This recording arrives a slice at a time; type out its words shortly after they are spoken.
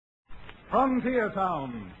Frontier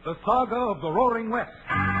Town, the saga of the Roaring West.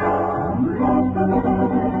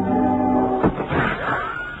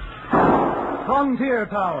 Frontier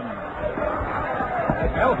Town.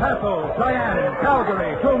 El Paso, Cheyenne,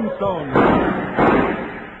 Calgary, Tombstone.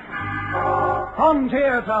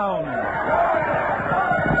 Frontier Town.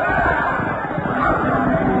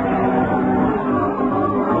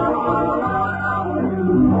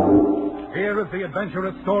 Here is the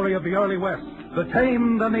adventurous story of the early West, the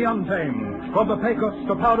tamed and the untamed. From the Pecos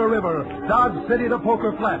to Powder River, Dodge City to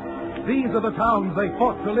Poker Flat. These are the towns they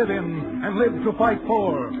fought to live in and lived to fight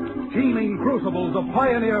for. Teeming crucibles of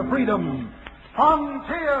pioneer freedom.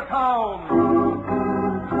 Frontier Town!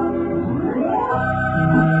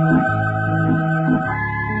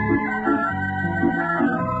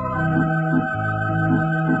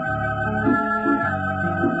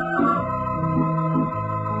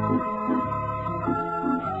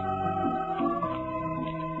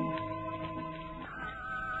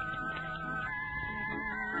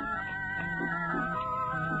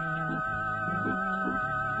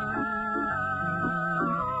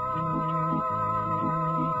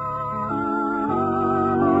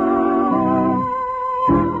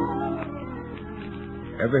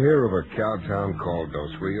 Ever hear of a cow town called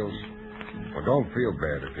Dos Rios? Well, don't feel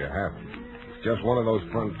bad if you haven't. It's just one of those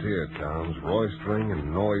frontier towns, roistering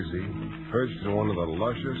and noisy, perched in one of the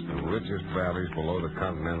lushest and richest valleys below the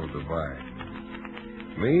Continental Divide.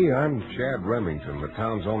 Me, I'm Chad Remington, the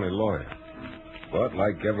town's only lawyer. But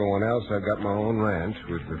like everyone else, I've got my own ranch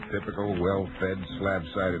with the typical well-fed,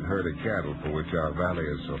 slab-sided herd of cattle for which our valley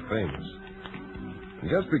is so famous. And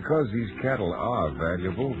just because these cattle are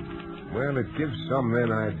valuable, well, it gives some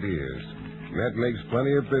men ideas. And that makes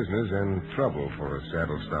plenty of business and trouble for a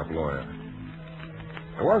saddle-stop lawyer.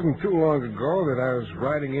 It wasn't too long ago that I was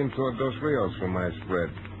riding in toward Dos Rios for my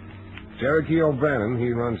spread. Cherokee O'Bannon,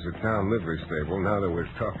 he runs the town livery stable. Now that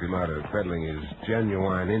we've talked him out of peddling his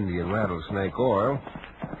genuine Indian rattlesnake oil,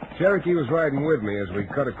 Cherokee was riding with me as we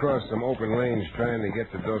cut across some open range trying to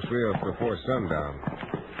get to Dos Rios before sundown.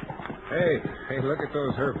 Hey, look at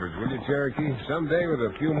those Herefords, will you, Cherokee? Someday, with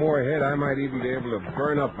a few more head, I might even be able to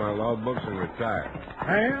burn up my logbooks and retire.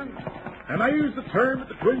 And I use the term at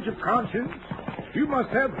the twinge of conscience, you must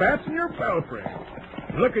have bats in your belfry.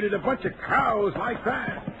 Looking at a bunch of cows like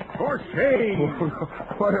that. For shame.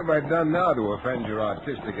 What have I done now to offend your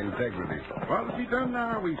artistic integrity? What has he done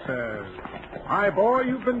now, he says. My boy,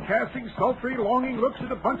 you've been casting sultry, longing looks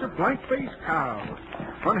at a bunch of blank-faced cows.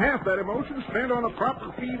 When half that emotion spent on a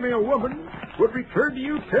proper female woman would return to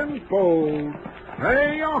you tenfold.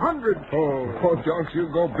 Nay, 100-fold. Oh, don't you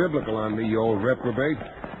go biblical on me, you old reprobate.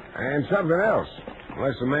 And something else.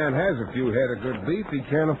 Unless a man has a few head of good beef, he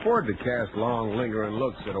can't afford to cast long, lingering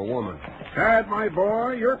looks at a woman. Chad, my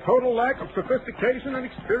boy, your total lack of sophistication and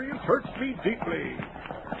experience hurts me deeply.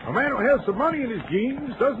 A man who has some money in his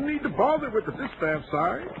jeans doesn't need to bother with the distaff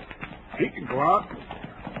side. He can go out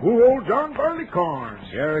and woo old John Barleycorn.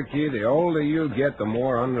 Cherokee, the older you get, the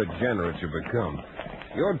more unregenerate you become.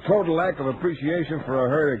 Your total lack of appreciation for a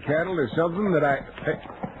herd of cattle is something that Hey,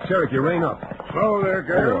 Cherokee, rein up. So there,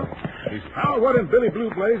 girl. Now, what in Billy Blue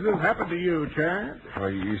Blazes happened to you, Chad? Oh,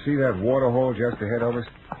 you see that water hole just ahead of us?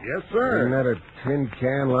 Yes, sir. Isn't that a tin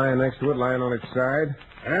can lying next to it, lying on its side?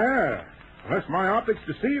 Yeah. Unless my optics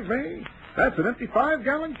deceive me, that's an empty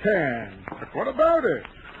 5-gallon can. But what about it?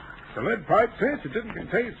 The lead pipe cinch, it didn't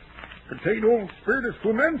contain old spiritus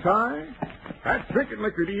fumenti. That's drinking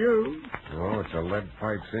liquor to you. Oh, it's a lead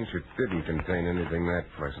pipe cinch. It didn't contain anything that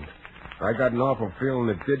pleasant. I got an awful feeling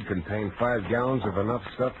it did contain 5 gallons of enough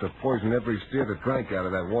stuff to poison every steer that drank out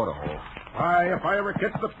of that water hole. Why, if I ever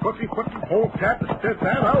catch the pussy-footing polecat that says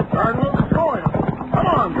that, I'll darn well destroy him. Come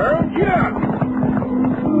on, girl, get up.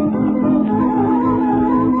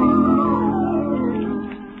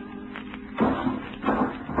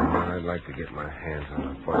 I'd like to get my hands on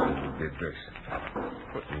the busters who did this.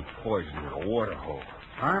 Putting poison in a water hole.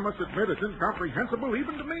 I must admit it's incomprehensible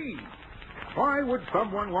even to me. Why would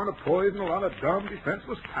someone want to poison a lot of dumb,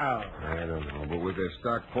 defenseless cows? I don't know, but with their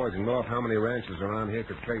stock poisoned off, how many ranchers around here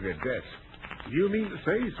could pay their debts? You mean to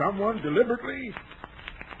say someone deliberately?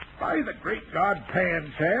 By the great God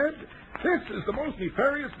Pan, Chad, this is the most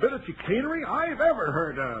nefarious bit of chicanery I've ever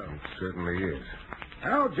heard of. It certainly is.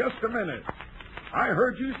 Now, just a minute. I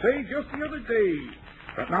heard you say just the other day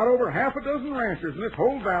that not over half a dozen ranchers in this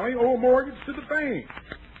whole valley owe mortgage to the bank.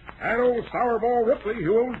 That old sourball Ripley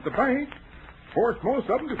who owns the bank forced most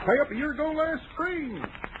of them to pay up a year ago last spring.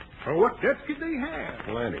 So what debts could they have?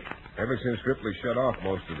 Plenty. Ever since Ripley shut off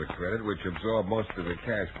most of the credit, which absorbed most of the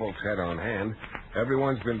cash folks had on hand,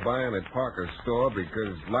 everyone's been buying at Parker's store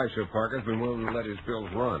because Lisha Parker's been willing to let his bills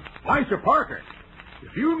run. Lisha Parker?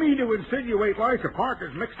 If you mean to insinuate Lisha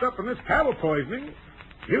Parker's mixed up in this cattle poisoning,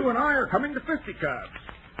 you and I are coming to fisticuffs.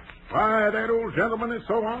 Why, that old gentleman is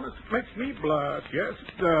so honest, it makes me blush. Yes,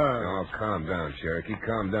 it does. Oh, calm down, Cherokee.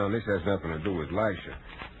 Calm down. This has nothing to do with Lisha.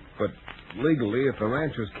 But legally, if the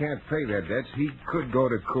ranchers can't pay their debts, he could go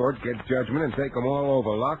to court, get judgment, and take them all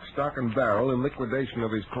over lock, stock, and barrel in liquidation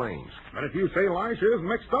of his claims. But if you say Lisha is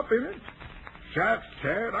mixed up in it, shucks,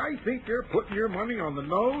 Chad, I think you're putting your money on the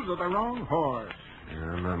nose of the wrong horse.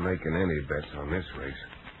 Yeah, I'm not making any bets on this race.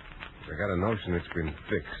 I got a notion it's been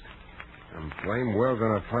fixed. I'm blame well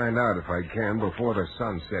going to find out if I can before the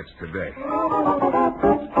sun sets today.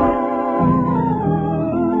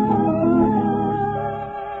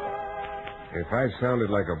 If I sounded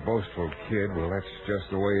like a boastful kid, well, that's just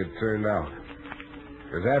the way it turned out.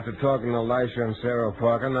 Because after talking to Lisha and Sarah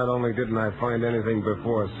Parker, not only didn't I find anything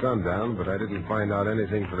before sundown, but I didn't find out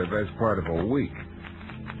anything for the best part of a week.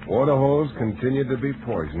 Water holes continued to be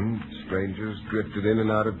poisoned. Strangers drifted in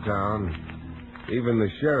and out of town. Even the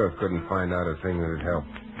sheriff couldn't find out a thing that'd help.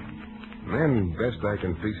 And then, best I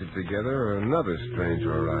can piece it together, another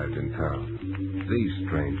stranger arrived in town. The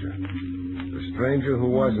stranger. The stranger who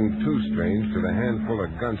wasn't too strange to the handful of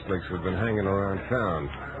gunslicks who'd been hanging around town.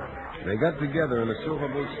 They got together in the Silver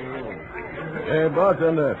Boot Saloon. Hey,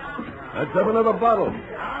 bartender, let's have another bottle.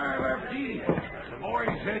 Hi, Lefty. The boy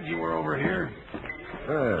said you were over here.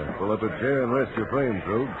 Pull up a chair and rest your frame,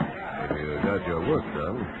 True. If you got your work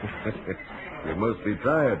done. You must be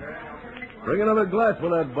tired. Bring another glass for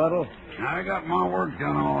that bottle. I got my work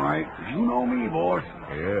done all right. You know me, boss.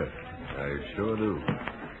 Yeah, I sure do.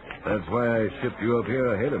 That's why I shipped you up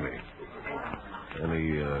here ahead of me.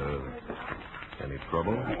 Any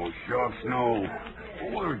trouble? Oh, shucks, no.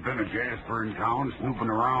 Oh, there's been a Jasper in town snooping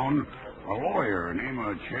around. A lawyer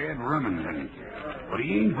named Chad Remington. But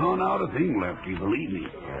he ain't found out a thing, Lefty, believe me.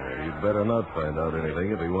 He'd better not find out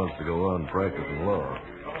anything if he wants to go on practicing law.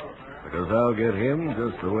 Because I'll get him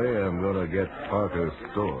just the way I'm going to get Parker's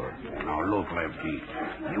store. Now, look, Lefty,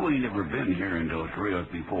 you ain't ever been here in Dos Rios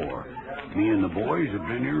before. Me and the boys have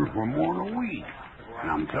been here for more than a week.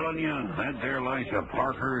 And I'm telling you, that there Lisha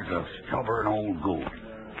Parker's a stubborn old goat.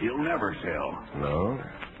 He'll never sell. No?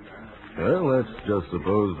 Well, let's just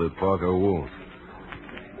suppose that Parker won't.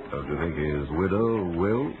 Don't you think his widow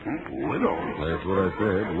will? Widow? That's what I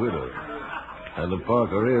said, widow. And if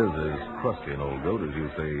Parker is as crusty an old goat as you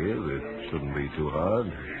say he is, it shouldn't be too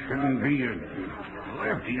hard. Shouldn't be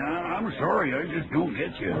Lefty, I'm sorry, I just don't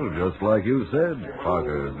get you. Well, just like you said,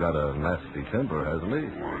 Parker's got a nasty temper, hasn't he?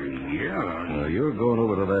 Well, yeah. Now, you're going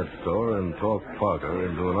over to that store and talk Parker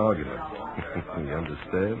into an argument. You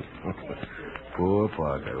understand? Poor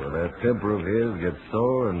Parker, with that temper of his, gets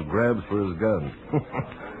sore and grabs for his gun.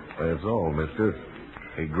 That's all, mister.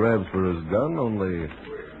 He grabs for his gun, only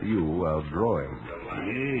you outdraw him.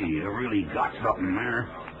 Hey, you really got something there.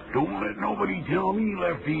 Don't let nobody tell me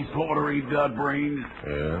Lefty Slaughter ain't got brains.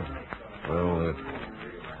 Yeah? Well,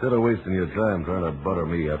 instead of wasting your time trying to butter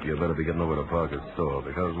me up, you better be getting over to Parker's store,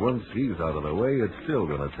 because once he's out of the way, it's still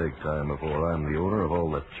going to take time before I'm the owner of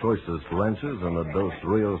all the choicest ranches in the Dos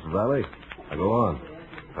Rios Valley. Now, go on.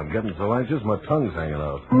 I'm getting so anxious, my tongue's hanging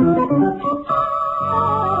out.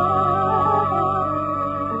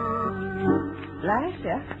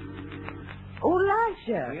 Lisha? Oh,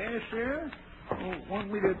 Lisha. Yes, sir? Oh,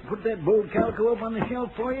 want me to put that bold calico up on the shelf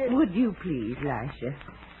for you? Would you please, Lisha?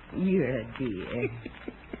 You're a dear.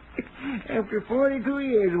 After 42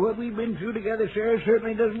 years, what we've been through together, sir,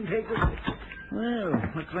 certainly doesn't take us... Well,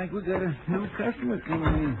 looks like we got a new customer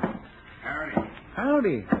coming in. Howdy.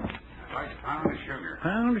 Howdy. Like a pound of sugar.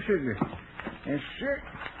 Pound of sugar. Yes, sir.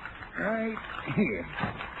 Right here.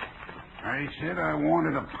 I said I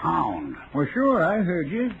wanted a pound. Well, sure, I heard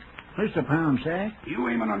you. Just a pound, sack. You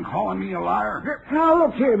aiming on calling me a liar? Now,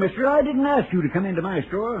 look here, mister. I didn't ask you to come into my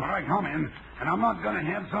store. Well, I come in, and I'm not going to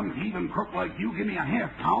have some thieving crook like you give me a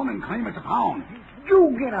half pound and claim it's a pound.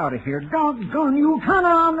 You get out of here. Doggone you. Turn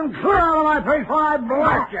around and clear out of my face while I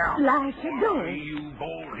blast you. Lisha, don't. Hey, you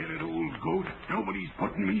bald-headed old goat. Nobody's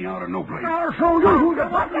putting me out of no place. I'll show you who to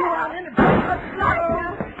put you out in.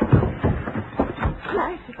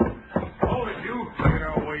 Lisha. Hold it, you. Get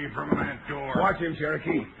away from that door. Watch him,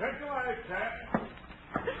 Cherokee. That's all right, Pat.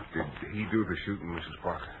 Did he do the shooting, Mrs.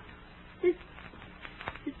 Parker?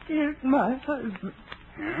 Here's my husband.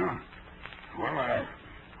 Yeah? Well, I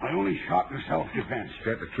only shot in self-defense. Is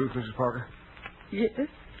that the truth, Mrs. Parker? Yes.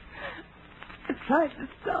 I tried to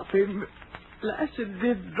stop him, but Lisha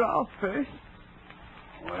did draw first.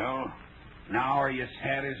 Well, now are you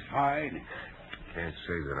satisfied? Can't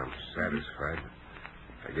say that I'm satisfied.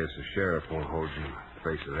 I guess the sheriff won't hold you in the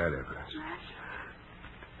face of that evidence.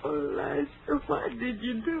 Oh, Elijah, why did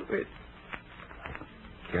you do it?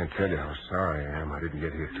 Can't tell you how sorry I am I didn't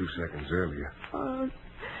get here 2 seconds earlier. Oh,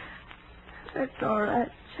 that's all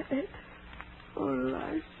right, Chad. Oh,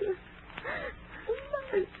 Elijah.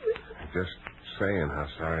 Elijah. Just saying how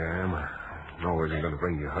sorry I am. I know I wasn't going to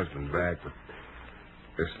bring your husband back, but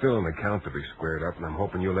there's still an account to be squared up, and I'm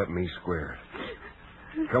hoping you'll let me square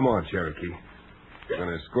it. Come on, Cherokee. I'm going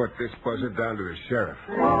to escort this buzzard down to the sheriff.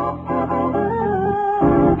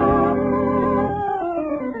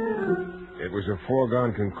 It was a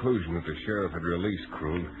foregone conclusion that the sheriff had released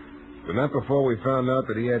Krug, but not before we found out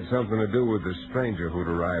that he had something to do with the stranger who'd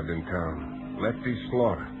arrived in town, Lefty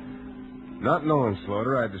Slaughter. Not knowing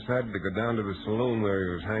Slaughter, I decided to go down to the saloon where he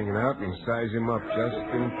was hanging out and size him up just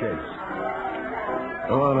in case.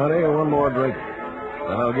 Come on, honey, one more drink.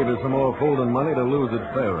 Then I'll give you some more folding money to lose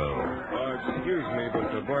at Faro. Excuse me, but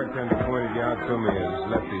the bartender pointed you out to me as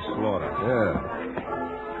Lefty Slaughter.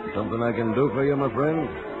 Yeah. Something I can do for you, my friend?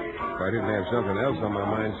 If I didn't have something else on my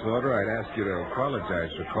mind, Slaughter, I'd ask you to apologize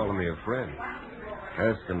for calling me a friend.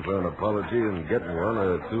 Asking for an apology and getting one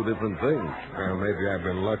are two different things. Well, maybe I've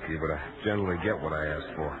been lucky, but I generally get what I ask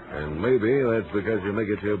for. And maybe that's because you make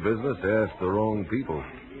it your business to ask the wrong people.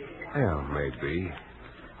 Yeah, maybe.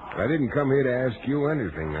 But I didn't come here to ask you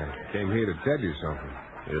anything. I came here to tell you something.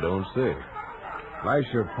 You don't say.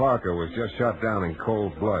 Elisha Parker was just shot down in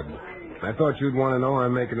cold blood. I thought you'd want to know.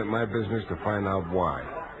 I'm making it my business to find out why.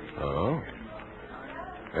 Oh?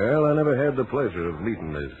 Well, I never had the pleasure of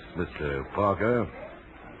meeting this Mr. Parker.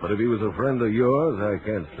 But if he was a friend of yours, I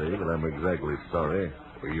can't say that I'm exactly sorry.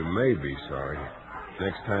 Well, you may be sorry.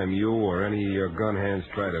 Next time you or any of your gun hands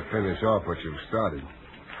try to finish off what you've started.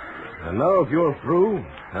 And now, if you're through,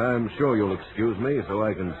 I'm sure you'll excuse me so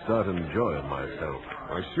I can start enjoying myself.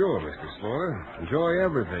 Well, sure, Mr. Slaughter. Enjoy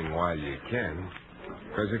everything while you can.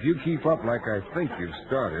 Because if you keep up like I think you've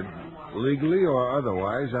started, legally or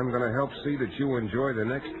otherwise, I'm going to help see that you enjoy the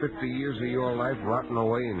next 50 years of your life rotting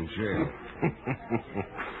away in jail.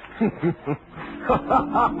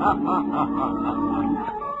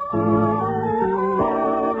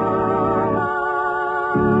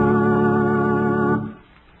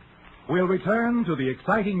 We'll return to the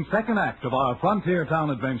exciting second act of our Frontier Town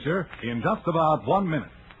adventure in just about 1 minute.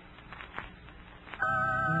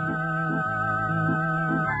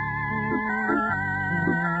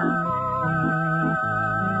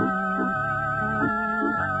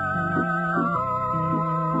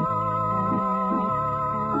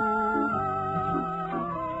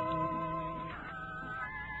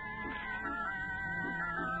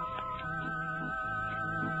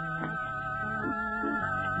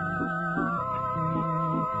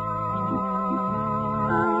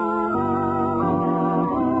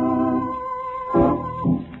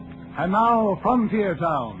 And now, Frontier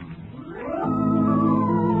Town.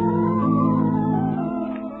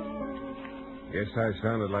 Guess I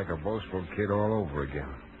sounded like a boastful kid all over again.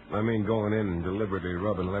 I mean, going in and deliberately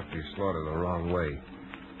rubbing Lefty Slaughter the wrong way.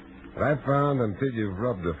 But I found until you've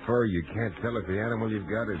rubbed the fur, you can't tell if the animal you've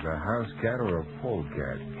got is a house cat or a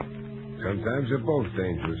polecat. Sometimes they're both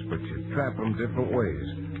dangerous, but you trap them different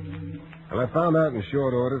ways. Well, I found out in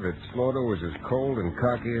short order that Slaughter was as cold and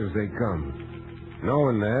cocky as they come.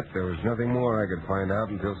 Knowing that, there was nothing more I could find out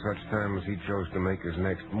until such time as he chose to make his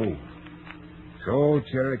next move. So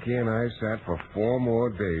Cherokee and I sat for 4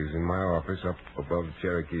 more days in my office up above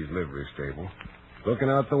Cherokee's livery stable,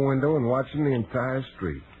 looking out the window and watching the entire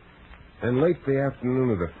street. Then late the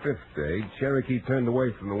afternoon of the 5th day, Cherokee turned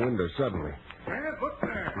away from the window suddenly. Dad, look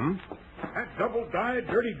there. That double-dyed,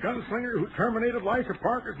 dirty gunslinger who terminated Elisha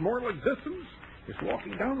Parker's mortal existence is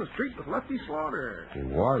walking down the street with Lefty Slaughter. He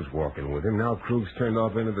was walking with him. Now Krug's turned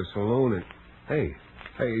off into the saloon and... Hey,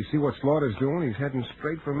 you see what Slaughter's doing? He's heading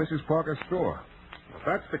straight for Mrs. Parker's store. If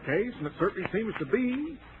that's the case, and it certainly seems to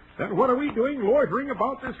be, then what are we doing loitering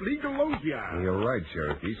about this legal loggia? You're right,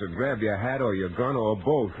 Cherokee. So grab your hat or your gun or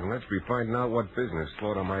both, and let's be finding out what business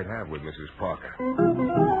Slaughter might have with Mrs. Parker.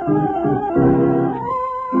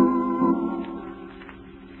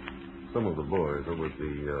 Some of the boys over at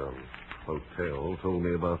the hotel told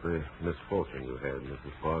me about the misfortune you had,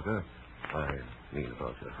 Mrs. Parker. I mean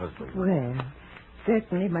about your husband. Well,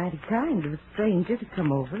 certainly mighty kind of a stranger to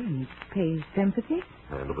come over and pay his sympathy.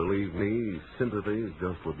 And believe me, sympathy is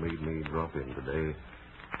just what made me drop in today.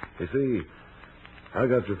 You see, I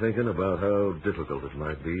got to thinking about how difficult it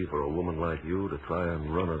might be for a woman like you to try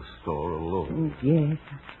and run a store alone. Yes.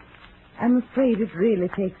 I'm afraid it really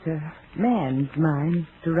takes a man's mind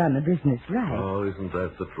to run a business right. Oh, isn't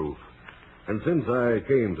that the truth? And since I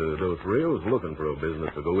came to Dos Rios looking for a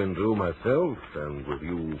business to go into myself, and with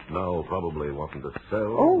you now probably wanting to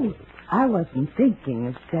sell... Oh, I wasn't thinking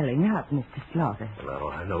of selling out, Mr. Slaughter. Well,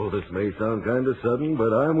 I know this may sound kind of sudden,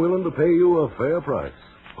 but I'm willing to pay you a fair price.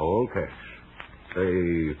 All cash.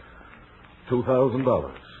 Say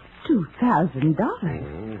 $2,000.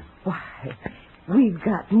 $2,000? Why, we've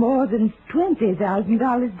got more than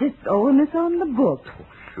 $20,000 just owing us on the books.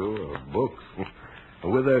 Sure, books.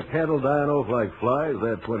 With their cattle dying off like flies,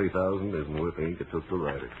 that $20,000 isn't worth the ink it took to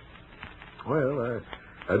write it. Well,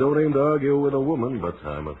 I don't aim to argue with a woman, but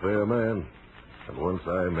I'm a fair man. And once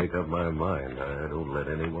I make up my mind, I don't let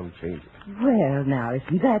anyone change it. Well, now,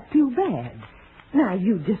 isn't that too bad? Now,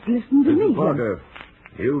 you just listen to Mrs. me. Parker,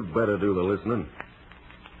 you'd better do the listening.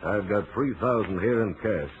 I've got $3,000 here in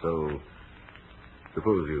cash, so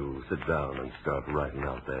suppose you sit down and start writing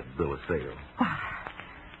out that bill of sale.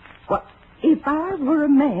 What? If I were a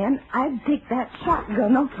man, I'd take that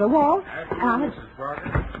shotgun off the wall. Mrs.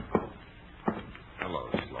 Parker. Hello,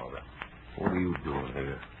 Slaughter. What are you doing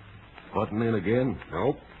here? Butting in again?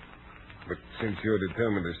 Nope. But since you're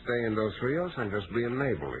determined to stay in Dos Rios, I'm just being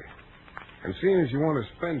neighborly. And seeing as you want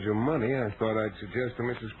to spend your money, I thought I'd suggest to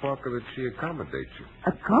Mrs. Parker that she accommodate you.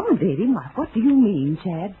 Accommodate him? What do you mean,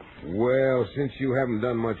 Chad? Well, since you haven't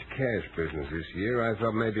done much cash business this year, I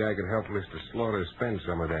thought maybe I could help Mr. Slaughter spend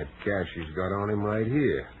some of that cash he's got on him right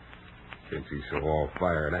here. Since he's so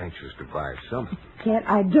all-fired anxious to buy something. Chad,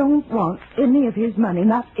 I don't want any of his money,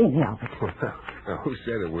 not any of it. Now, who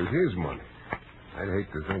said it was his money? I'd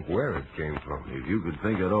hate to think where it came from. If you could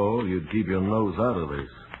think at all, you'd keep your nose out of this.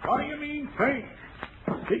 What do you mean, think?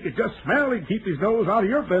 He could just smell he'd keep his nose out of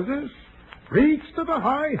your business. Reach to the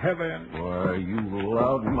high heaven. Why, you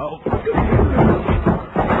loud mouth. Chad,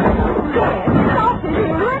 stop it.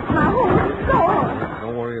 Let my horse go.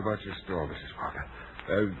 Don't worry about your store, Mrs. Parker.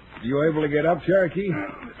 You able to get up, Cherokee?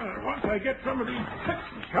 Once I get some of these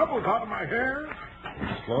picks and shovels out of my hair.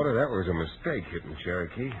 Slaughter, that was a mistake hitting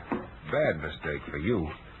Cherokee. Bad mistake for you.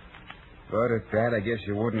 But at that, I guess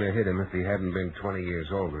you wouldn't have hit him if he hadn't been 20 years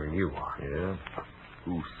older than you are. Yeah?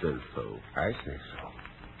 Who says so? I say so.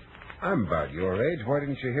 I'm about your age. Why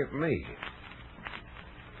didn't you hit me?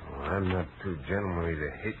 Well, I'm not too gentlemanly to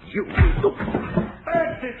hit you.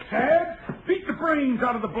 That's it, Chad. Beat the brains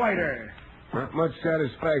out of the blighter. Not much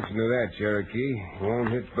satisfaction to that, Cherokee. He won't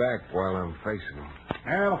hit back while I'm facing him.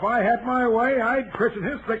 And if I had my way, I'd christen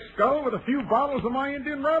his thick skull with a few bottles of my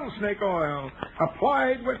Indian rattlesnake oil,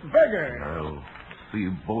 applied with vigor. I'll see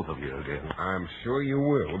both of you again. I'm sure you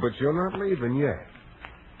will, but you're not leaving yet.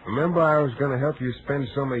 Remember I was going to help you spend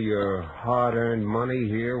some of your hard-earned money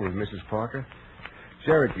here with Mrs. Parker?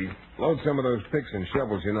 Cherokee, load some of those picks and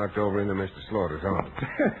shovels you knocked over into Mr. Slaughter's arms.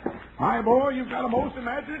 My boy, you've got a most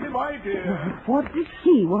imaginative idea. What does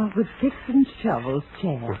he want with picks and shovels,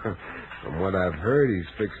 Chad? From what I've heard, he's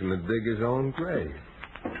fixing to dig his own grave.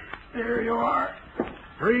 Here you are.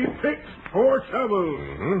 3 picks, 4 shovels.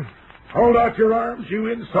 Mm-hmm. Hold out your arms, you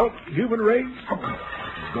insult the human race.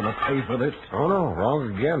 Going to pay for this? Oh, no,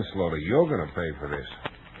 wrong again, Slaughter. You're going to pay for this.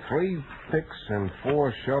 3 picks and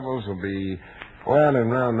 4 shovels will be, well, in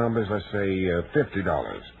round numbers, let's say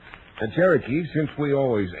 $50. And Cherokee, since we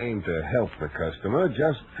always aim to help the customer,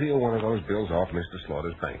 just peel one of those bills off Mr.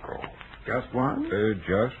 Slaughter's bankroll. Just one?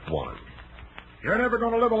 Just one. You're never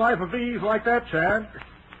going to live a life of ease like that, Chad.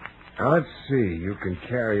 Now, let's see. You can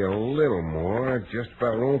carry a little more. Just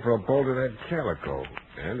about room for a bolt of that calico.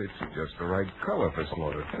 And it's just the right color for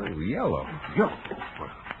Slaughter, too. Yellow.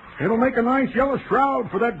 It'll make a nice yellow shroud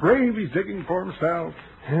for that grave he's digging for himself.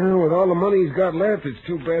 Yeah, with all the money he's got left, it's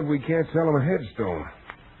too bad we can't sell him a headstone.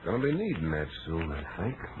 Gonna be needing that soon, I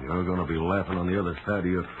think. You're going to be laughing on the other side of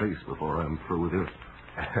your face before I'm through with you.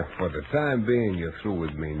 For the time being, you're through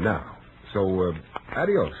with me now. So,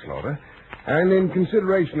 adios, Slaughter. And in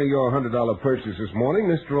consideration of your $100 purchase this morning,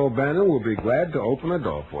 Mr. O'Bannon will be glad to open the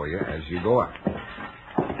door for you as you go out.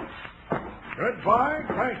 Goodbye,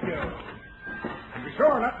 thank you. And be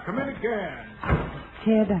sure not to come in again.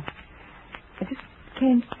 Chad, I just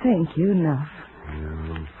can't thank you enough. Yeah,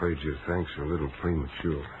 I'm afraid your thanks are a little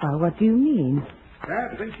premature. What do you mean?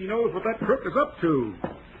 Dad thinks he knows what that crook is up to.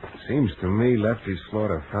 Seems to me Lefty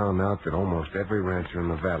Slaughter found out that almost every rancher in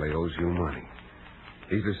the valley owes you money.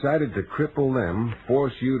 He's decided to cripple them,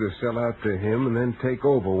 force you to sell out to him, and then take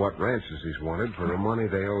over what ranches he's wanted for the money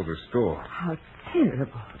they owe the store. How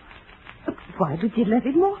terrible. But why did you let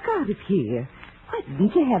him walk out of here? Why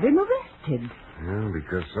didn't you have him arrested? Yeah,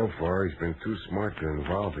 because so far he's been too smart to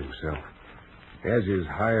involve himself. He has his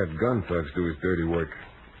hired gun thugs do his dirty work.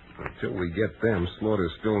 Until we get them,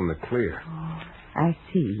 Slaughter's still in the clear. Oh, I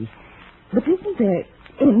see. But isn't there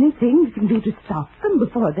anything you can do to stop them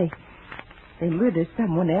before they murder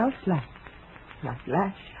someone else like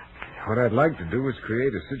Lash? What I'd like to do is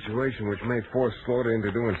create a situation which may force Slaughter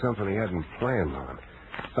into doing something he hadn't planned on.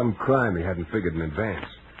 Some crime he hadn't figured in advance.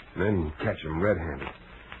 And then catch him red-handed.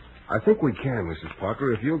 I think we can, Mrs.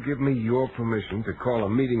 Parker, if you'll give me your permission to call a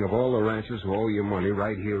meeting of all the ranchers who owe you money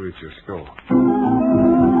right here at your store.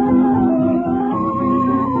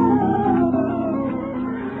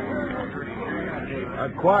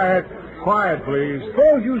 Quiet, please.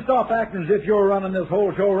 Suppose you stop acting as if you're running this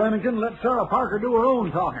whole show, Remington. Let Sarah Parker do her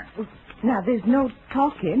own talking. Now, there's no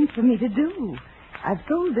talking for me to do. I've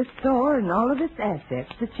sold this store and all of its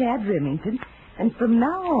assets to Chad Remington, and from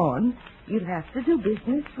now on, you'll have to do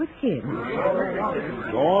business with him.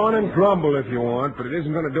 Go on and grumble if you want, but it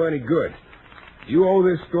isn't going to do any good. You owe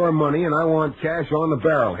this store money, and I want cash on the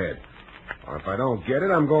barrelhead. Or if I don't get it,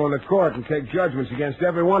 I'm going to court and take judgments against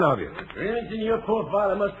every one of you. Remington, your poor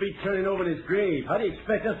father must be turning over in his grave. How do you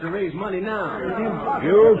expect us to raise money now?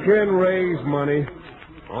 You can raise money.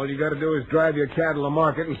 All you got to do is drive your cattle to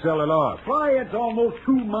market and sell it off. Why, it's almost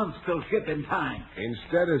 2 months till shipping time.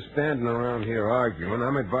 Instead of standing around here arguing,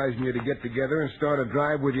 I'm advising you to get together and start a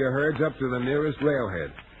drive with your herds up to the nearest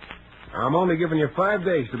railhead. I'm only giving you 5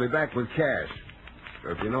 days to be back with cash. So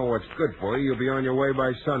if you know what's good for you, you'll be on your way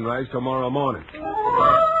by sunrise tomorrow morning.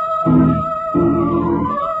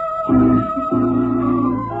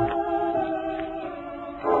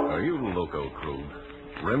 Are you loco, Krug?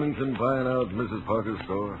 Remington buying out Mrs. Parker's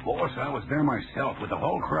store? Boss, I was there myself with the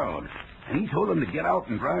whole crowd. And he told them to get out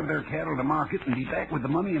and drive their cattle to market and be back with the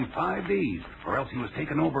money in 5 days, or else he was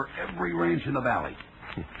taking over every ranch in the valley.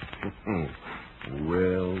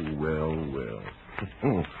 Well.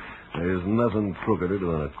 There's nothing crookeder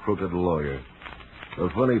than a crooked lawyer. The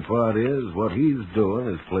funny part is, what he's doing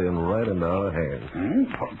is playing right into our hands.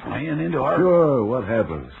 Playing into our... Sure, what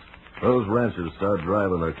happens? Those ranchers start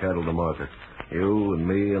driving their cattle to market. You and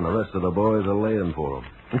me and the rest of the boys are laying for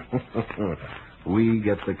them. We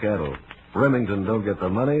get the cattle. Remington don't get the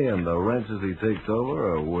money, and the ranches he takes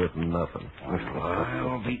over are worth nothing.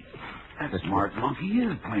 Well, that smart monkey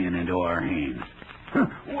is playing into our hands.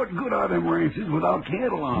 What good are them ranches without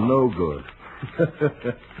cattle on? No good.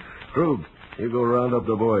 Krug, you go round up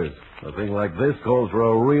the boys. A thing like this calls for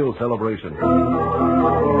a real celebration.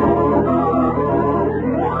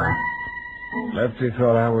 Lefty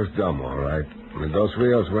thought I was dumb, all right. And Dos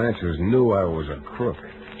Rios ranchers knew I was a crook.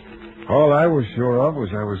 All I was sure of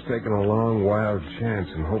was I was taking a long, wild chance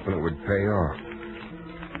and hoping it would pay off.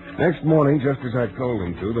 Next morning, just as I told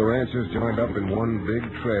them to, the ranchers joined up in one big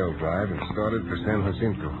trail drive and started for San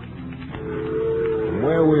Jacinto. From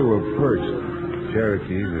where we were perched,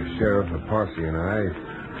 Cherokee, the sheriff, the posse, and I,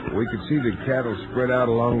 we could see the cattle spread out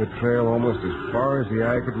along the trail almost as far as the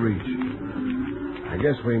eye could reach. I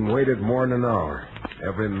guess we waited more than an hour.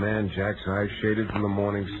 Every man Jack's eyes shaded from the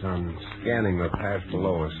morning sun, scanning the path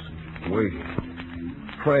below us, waiting,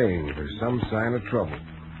 praying for some sign of trouble.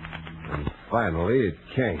 And finally it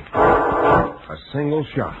came. A single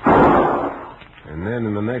shot. And then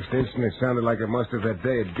in the next instant it sounded like it must have that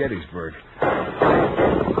day at Gettysburg.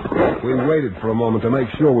 We waited for a moment to make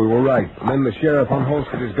sure we were right. And then the sheriff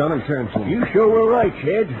unholstered his gun and turned to him. You sure were right,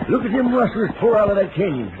 Chad. Look at them rustlers pour out of that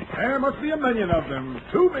canyon. There must be 1 million of them.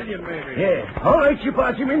 2 million, maybe. Yeah. All right, you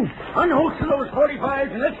Parchman. Unholster those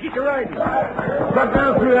 45s and let's get to riding. Cut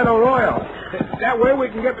down through that arroyo. That way we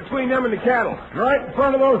can get between them and the cattle. Right in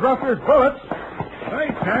front of those rustlers' bullets. Hey,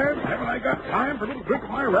 Chad, haven't I got time for a little drink of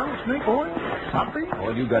my rattlesnake oil? Something?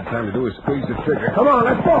 All you got time to do is squeeze the trigger. Come on,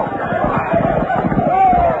 let's go.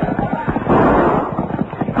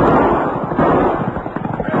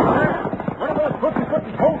 One of those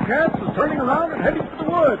pussy-footing polecats is turning around and heading for the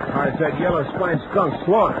woods. It's that yellow-spined skunk,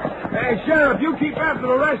 Slaughter. Hey, Sheriff, you keep after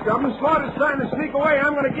the rest of them. Slaughter's trying to sneak away.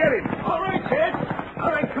 I'm going to get him. All right, Chad. All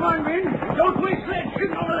right, come on, men. Don't waste that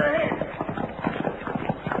shooting over their heads.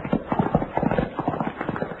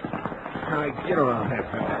 All right, get around that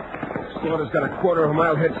fella. Slaughter's got a quarter of a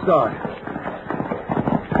mile head start.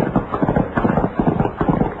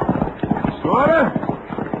 Slaughter,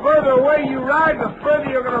 the further away you ride, the further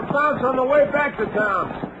you're going to bounce on the way back to town.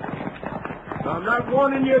 So I'm not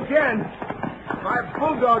warning you again. If I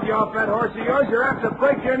bulldog you off that horse of yours, you're apt to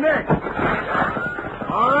break your neck.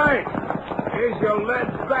 All right. Here's your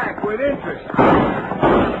lead back with interest.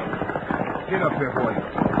 Get up here, boy.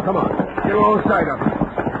 Come on. Get alongside of him.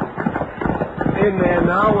 In there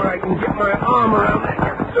now where I can get my arm around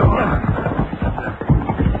that door.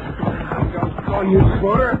 I'm going, you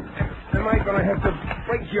Slaughter. Am I going to have to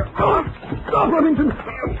break your arm? Stop, Remington.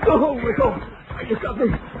 Oh, let go. I just got me.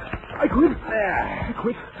 I quit.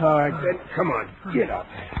 Quit. All right, then. Come on. Get up.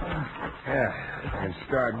 And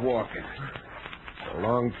start walking. A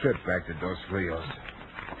long trip back to Dos Rios.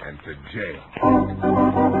 And to jail.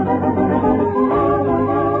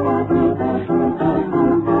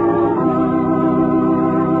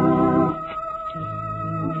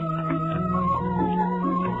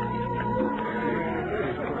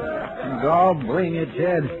 God bring it,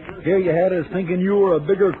 Chad. Here you had us thinking you were a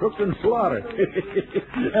bigger crook than Slaughter.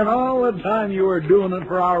 And all the time you were doing it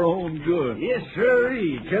for our own good. Yes,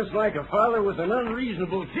 sirree. Just like a father with an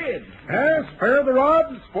unreasonable kid. Spare the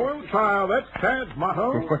rod and spoil the child. That's Chad's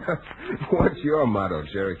motto. What's your motto,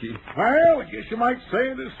 Cherokee? Well, I guess you might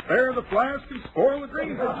say to spare the flask and spoil the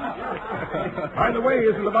drink. By the way,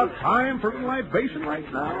 is it about time for a little libation right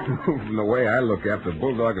now? From the way I look after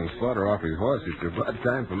Bulldog and Slaughter off his horse, it's about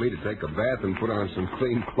time for me to take a bath and put on some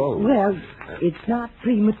clean clothes. Well, it's not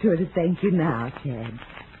premature to thank you now, Chad.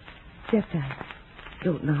 Just I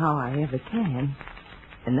don't know how I ever can.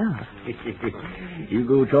 Enough. You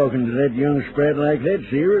go talking to that young sprat like that,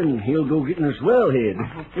 Sear, and he'll go getting a swell head.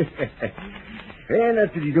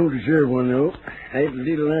 Not that you don't deserve one, though. That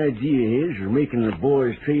little idea of his of making the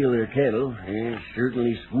boys trail their cattle has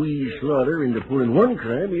certainly squeezed Slaughter into pulling one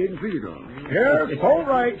crime he hadn't figured on. Yes, all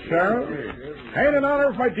right, Sheriff. And in honor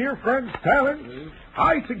of my dear friend's talents,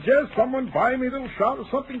 I suggest someone buy me a little shot of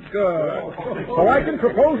something good so I can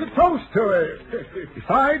propose a toast to it.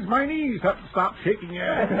 Besides, my knees have to stop shaking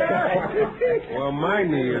yet. Well, my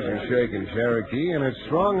knee isn't shaking, Cherokee, and it's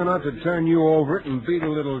strong enough to turn you over it and beat a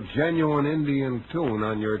little genuine Indian tune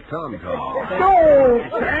on your tom-tom. No,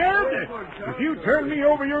 Chad! If you turn me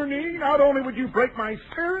over your knee, not only would you break my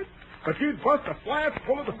spirit, but you'd bust a flask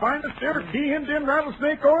full of the finest Cherokee Indian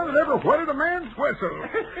rattlesnake oil that ever whetted a man's whistle.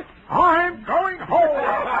 I'm going home.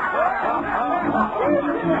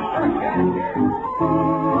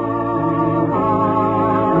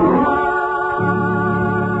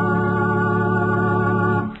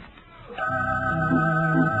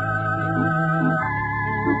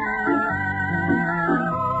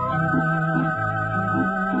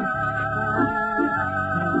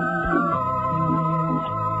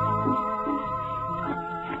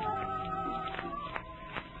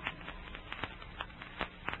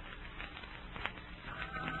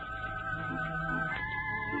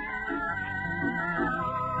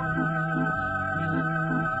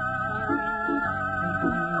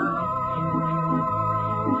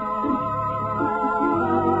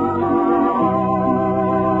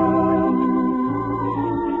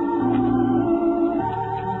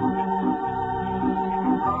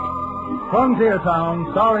 Frontier Town,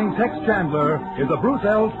 starring Tex Chandler, is a Bruce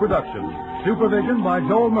Ells production. Supervision by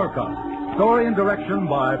Joel Murcott. Story and direction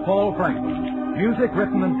by Paul Franklin. Music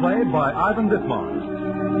written and played by Ivan Ditmar.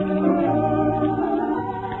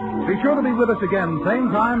 Be sure to be with us again,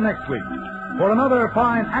 same time next week, for another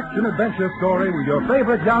fine action-adventure story with your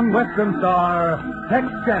favorite young Western star, Tex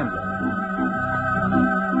Chandler.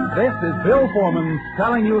 This is Bill Foreman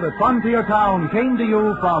telling you that Frontier Town came to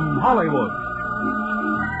you from Hollywood.